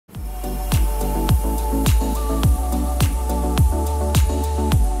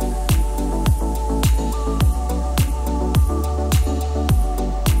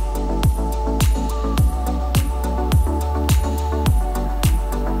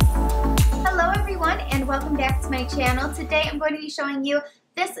welcome back to my channel. Today I'm going to be showing you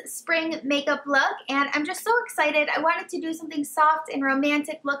this spring makeup look and I'm just so excited. I wanted to do something soft and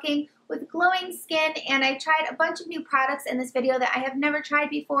romantic looking with glowing skin, and I tried a bunch of new products in this video that I have never tried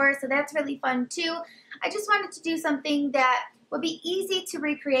before, so that's really fun too. I just wanted to do something that would be easy to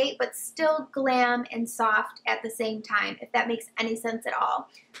recreate but still glam and soft at the same time, if that makes any sense at all.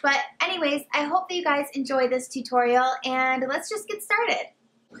 But anyways, I hope that you guys enjoy this tutorial and let's just get started.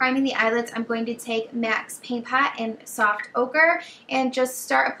 Priming the eyelids, I'm going to take MAC's Paint Pot in Soft Ochre and just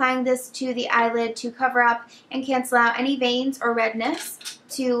start applying this to the eyelid to cover up and cancel out any veins or redness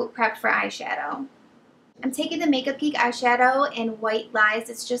to prep for eyeshadow. I'm taking the Makeup Geek eyeshadow in White Lies.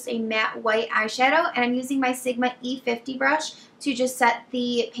 It's just a matte white eyeshadow, and I'm using my Sigma E50 brush to just set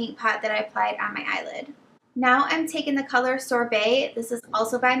the paint pot that I applied on my eyelid. Now I'm taking the color Sorbet. This is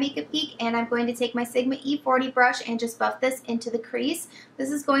also by Makeup Geek, and I'm going to take my Sigma E40 brush and just buff this into the crease.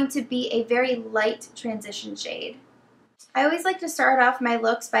 This is going to be a very light transition shade. I always like to start off my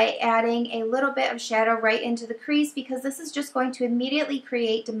looks by adding a little bit of shadow right into the crease because this is just going to immediately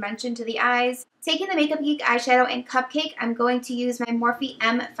create dimension to the eyes. Taking the Makeup Geek eyeshadow in Cupcake, I'm going to use my Morphe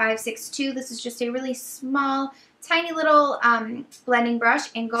M562. This is just a really small, tiny little blending brush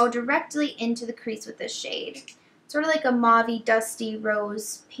and go directly into the crease with this shade. Sort of like a mauve-y, dusty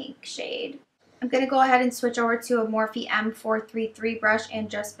rose pink shade. I'm going to go ahead and switch over to a Morphe M433 brush and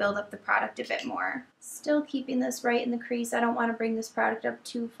just build up the product a bit more. Still keeping this right in the crease. I don't want to bring this product up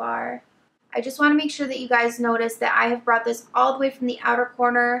too far. I just want to make sure that you guys notice that I have brought this all the way from the outer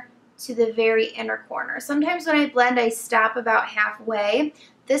corner to the very inner corner. Sometimes when I blend, I stop about halfway.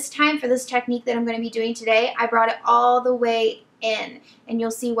 This time, for this technique that I'm going to be doing today, I brought it all the way in, and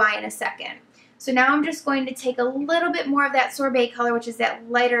you'll see why in a second. So now I'm just going to take a little bit more of that Sorbet color, which is that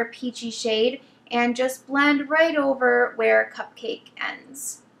lighter peachy shade, and just blend right over where Cupcake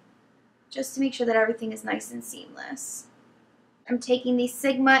ends, just to make sure that everything is nice and seamless. I'm taking the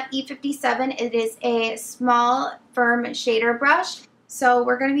Sigma E57. It is a small, firm shader brush. So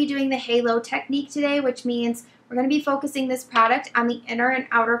we're going to be doing the halo technique today, which means we're going to be focusing this product on the inner and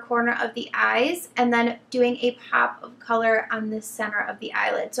outer corner of the eyes and then doing a pop of color on the center of the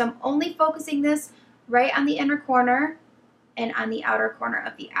eyelid. So I'm only focusing this right on the inner corner and on the outer corner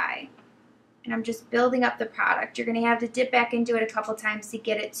of the eye. And I'm just building up the product. You're going to have to dip back into it a couple times to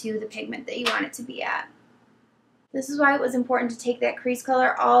get it to the pigment that you want it to be at. This is why it was important to take that crease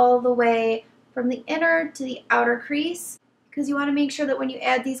color all the way from the inner to the outer crease, because you want to make sure that when you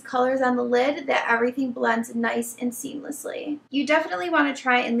add these colors on the lid that everything blends nice and seamlessly. You definitely want to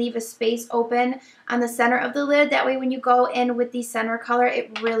try and leave a space open on the center of the lid. That way when you go in with the center color,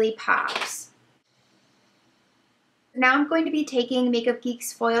 it really pops. Now I'm going to be taking Makeup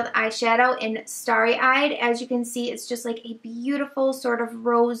Geek's foiled eyeshadow in Starry Eyed. As you can see, it's just like a beautiful sort of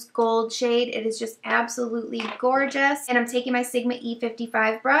rose gold shade. It is just absolutely gorgeous. And I'm taking my Sigma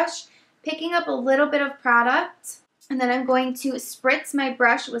E55 brush, picking up a little bit of product, and then I'm going to spritz my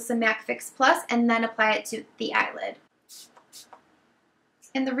brush with some MAC Fix Plus and then apply it to the eyelid.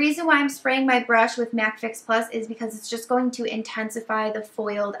 And the reason why I'm spraying my brush with MAC Fix Plus is because it's just going to intensify the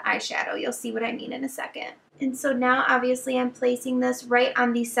foiled eyeshadow. You'll see what I mean in a second. And so now obviously I'm placing this right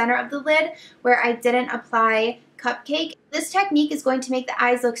on the center of the lid where I didn't apply Cupcake. This technique is going to make the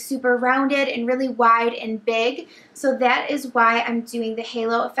eyes look super rounded and really wide and big. So that is why I'm doing the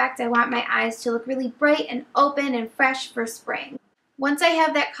halo effect. I want my eyes to look really bright and open and fresh for spring. Once I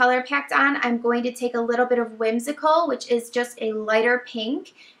have that color packed on, I'm going to take a little bit of Whimsical, which is just a lighter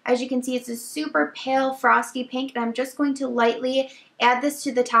pink. As you can see, it's a super pale frosty pink, and I'm just going to lightly add this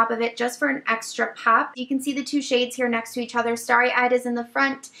to the top of it just for an extra pop. You can see the two shades here next to each other. Starry Eyed is in the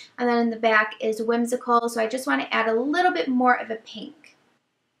front, and then in the back is Whimsical, so I just want to add a little bit more of a pink.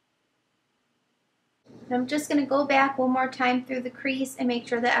 And I'm just going to go back one more time through the crease and make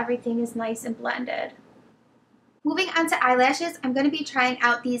sure that everything is nice and blended. Moving on to eyelashes, I'm going to be trying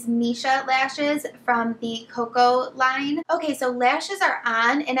out these Misha lashes from the Koko line. Okay, so lashes are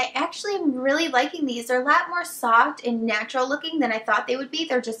on, and I actually am really liking these. They're a lot more soft and natural looking than I thought they would be.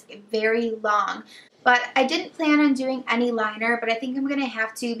 They're just very long. But I didn't plan on doing any liner, but I think I'm going to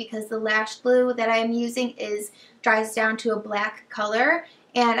have to because the lash glue that I'm using dries down to a black color.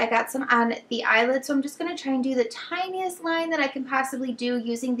 And I got some on the eyelid, so I'm just going to try and do the tiniest line that I can possibly do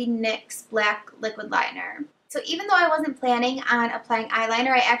using the NYX Black Liquid Liner. So even though I wasn't planning on applying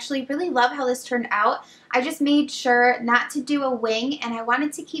eyeliner, I actually really love how this turned out. I just made sure not to do a wing, and I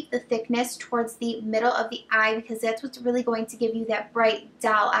wanted to keep the thickness towards the middle of the eye because that's what's really going to give you that bright,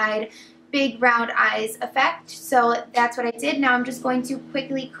 doll-eyed, big round eyes effect. So that's what I did. Now I'm just going to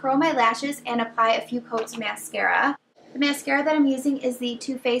quickly curl my lashes and apply a few coats of mascara. The mascara that I'm using is the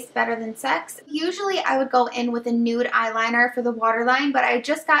Too Faced Better Than Sex. Usually I would go in with a nude eyeliner for the waterline, but I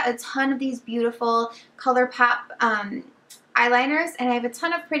just got a ton of these beautiful Colourpop eyeliners, and I have a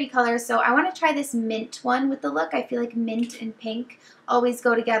ton of pretty colors, so I want to try this mint one with the look. I feel like mint and pink always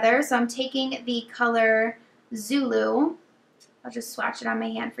go together, so I'm taking the color Zulu. I'll just swatch it on my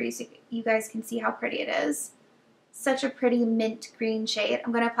hand for you so you guys can see how pretty it is. Such a pretty mint green shade.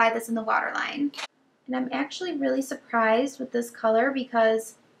 I'm going to apply this in the waterline. And I'm actually really surprised with this color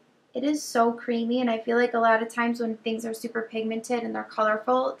because it is so creamy, and I feel like a lot of times when things are super pigmented and they're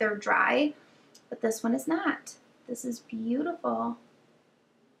colorful, they're dry, but this one is not. This is beautiful.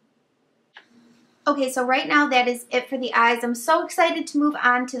 Okay, so right now that is it for the eyes. I'm so excited to move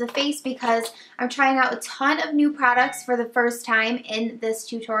on to the face because I'm trying out a ton of new products for the first time in this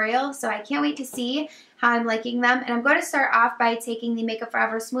tutorial, so I can't wait to see how I'm liking them. And I'm going to start off by taking the Makeup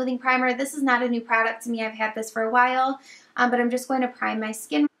Forever Smoothing Primer. This is not a new product to me. I've had this for a while, but I'm just going to prime my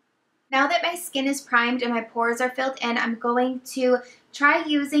skin. Now that my skin is primed and my pores are filled in, I'm going to try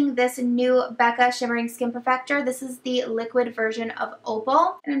using this new Becca Shimmering Skin Perfector. This is the liquid version of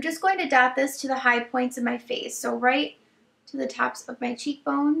Opal. And I'm just going to dot this to the high points of my face. So right to the tops of my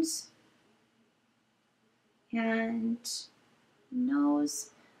cheekbones and nose.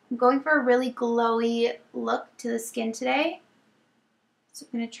 I'm going for a really glowy look to the skin today. So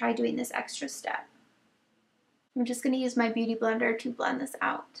I'm going to try doing this extra step. I'm just going to use my beauty blender to blend this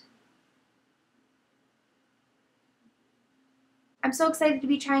out. I'm so excited to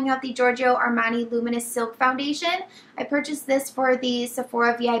be trying out the Giorgio Armani Luminous Silk Foundation. I purchased this for the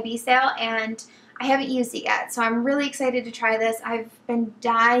Sephora VIB sale and I haven't used it yet, so I'm really excited to try this. I've been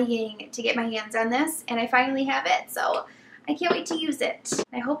dying to get my hands on this and I finally have it, so I can't wait to use it.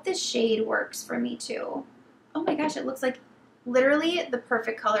 I hope this shade works for me too. Oh my gosh, it looks like literally the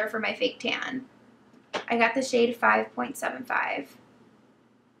perfect color for my fake tan. I got the shade 5.75.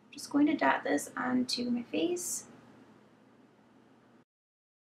 Just going to dot this onto my face.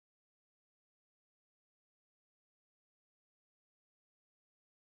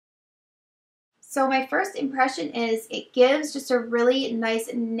 So my first impression is it gives just a really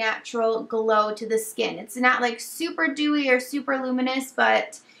nice natural glow to the skin. It's not like super dewy or super luminous,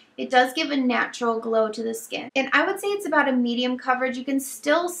 but it does give a natural glow to the skin. And I would say it's about a medium coverage. You can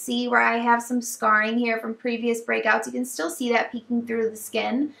still see where I have some scarring here from previous breakouts. You can still see that peeking through the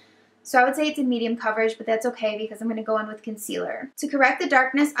skin. So I would say it's a medium coverage, but that's okay because I'm going to go in with concealer. To correct the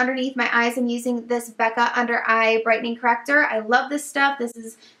darkness underneath my eyes, I'm using this Becca Under Eye Brightening Corrector. I love this stuff. This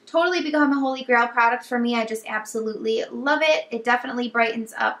has totally become a holy grail product for me. I just absolutely love it. It definitely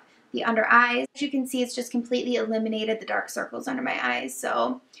brightens up the under eyes. As you can see, it's just completely eliminated the dark circles under my eyes.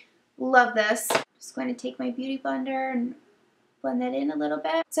 So love this. Just going to take my beauty blender and blend that in a little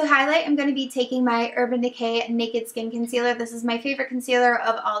bit. To highlight, I'm going to be taking my Urban Decay Naked Skin Concealer. This is my favorite concealer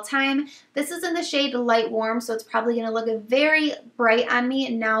of all time. This is in the shade Light Warm, so it's probably going to look very bright on me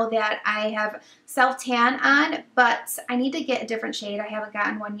now that I have self-tan on, but I need to get a different shade. I haven't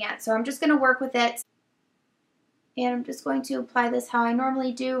gotten one yet, so I'm just going to work with it. And I'm just going to apply this how I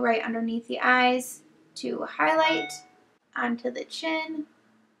normally do, right underneath the eyes to highlight, onto the chin,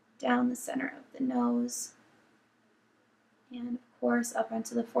 down the center of the nose, and of course up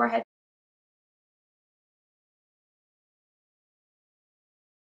onto the forehead.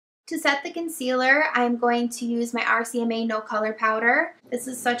 To set the concealer, I'm going to use my RCMA No Color Powder. This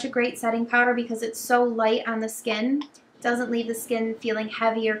is such a great setting powder because it's so light on the skin. It doesn't leave the skin feeling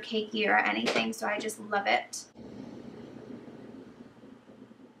heavy or cakey or anything, so I just love it.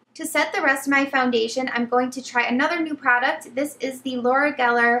 To set the rest of my foundation, I'm going to try another new product. This is the Laura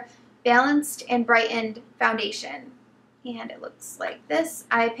Geller Balanced and Brightened Foundation. And it looks like this.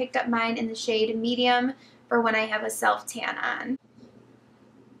 I picked up mine in the shade medium for when I have a self-tan on.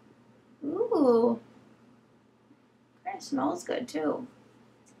 Ooh, kind of smells good too.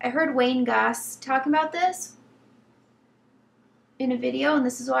 I heard Wayne Goss talking about this in a video, and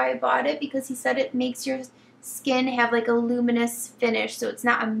this is why I bought it, because he said it makes your skin have like a luminous finish, so it's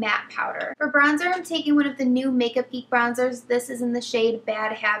not a matte powder. For bronzer, I'm taking one of the new Makeup Geek bronzers. This is in the shade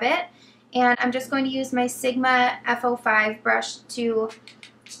Bad Habit. And I'm just going to use my Sigma F05 brush to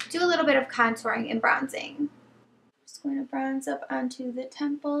do a little bit of contouring and bronzing. Just going to bronze up onto the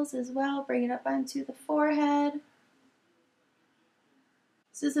temples as well, bring it up onto the forehead.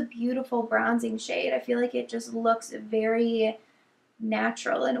 This is a beautiful bronzing shade. I feel like it just looks very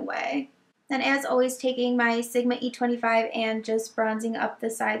natural in a way. Then as always, taking my Sigma E25 and just bronzing up the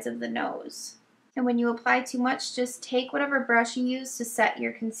sides of the nose. And when you apply too much, just take whatever brush you use to set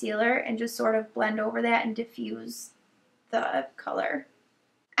your concealer and just sort of blend over that and diffuse the color.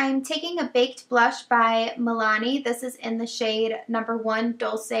 I'm taking a baked blush by Milani. This is in the shade number 1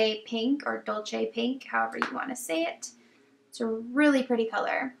 Dolce Pink, or Dolce Pink, however you want to say it. It's a really pretty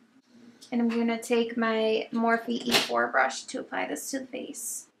color. And I'm going to take my Morphe E4 brush to apply this to the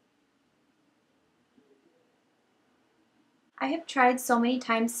face. I have tried so many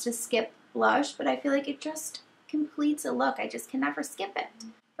times to skip blush, but I feel like it just completes a look. I just can never skip it.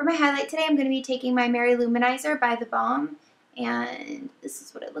 For my highlight today, I'm going to be taking my Maryloumanizer by the Balm. And this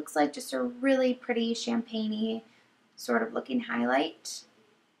is what it looks like, just a really pretty champagne-y sort of looking highlight.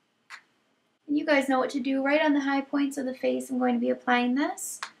 And you guys know what to do. Right on the high points of the face, I'm going to be applying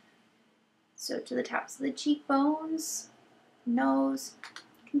this. So to the tops of the cheekbones, nose.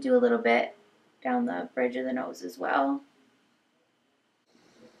 You can do a little bit down the bridge of the nose as well.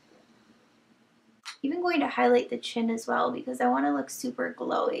 Even going to highlight the chin as well because I want to look super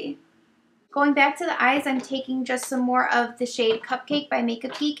glowy. Going back to the eyes, I'm taking just some more of the shade Cupcake by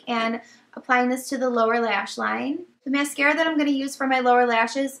Makeup Geek and applying this to the lower lash line. The mascara that I'm going to use for my lower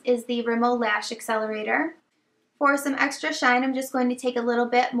lashes is the Rimmel Lash Accelerator. For some extra shine, I'm just going to take a little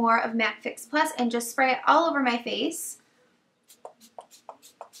bit more of MAC Fix Plus and just spray it all over my face.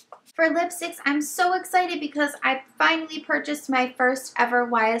 For lipsticks, I'm so excited because I finally purchased my first ever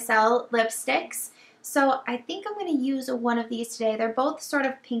YSL lipsticks. So I think I'm going to use one of these today. They're both sort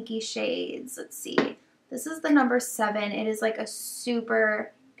of pinky shades. Let's see. This is the number 7. It is like a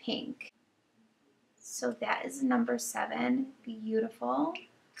super pink. So that is number 7. Beautiful.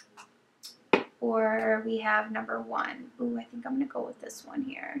 Or we have number 1. Ooh, I think I'm going to go with this one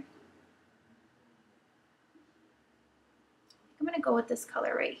here. I'm going to go with this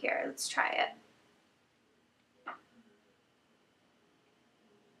color right here. Let's try it.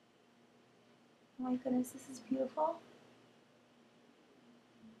 Oh my goodness, this is beautiful.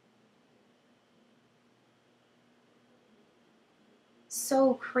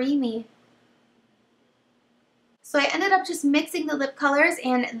 So creamy. So I ended up just mixing the lip colors,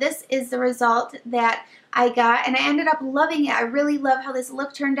 and this is the result that I got, and I ended up loving it. I really love how this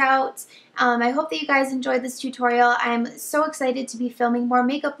look turned out. I hope that you guys enjoyed this tutorial. I'm so excited to be filming more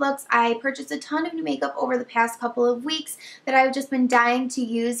makeup looks. I purchased a ton of new makeup over the past couple of weeks that I've just been dying to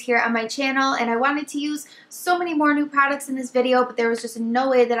use here on my channel, and I wanted to use so many more new products in this video, but there was just no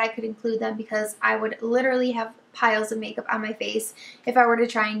way that I could include them because I would literally have piles of makeup on my face if I were to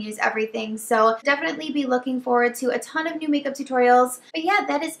try and use everything. So definitely be looking forward to a ton of new makeup tutorials. But yeah,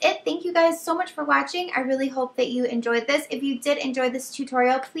 that is it. Thank you guys so much for watching. I really hope that you enjoyed this. If you did enjoy this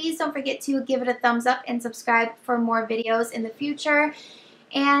tutorial, please don't forget to give it a thumbs up and subscribe for more videos in the future.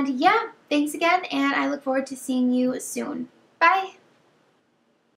 And yeah, thanks again, and I look forward to seeing you soon. Bye!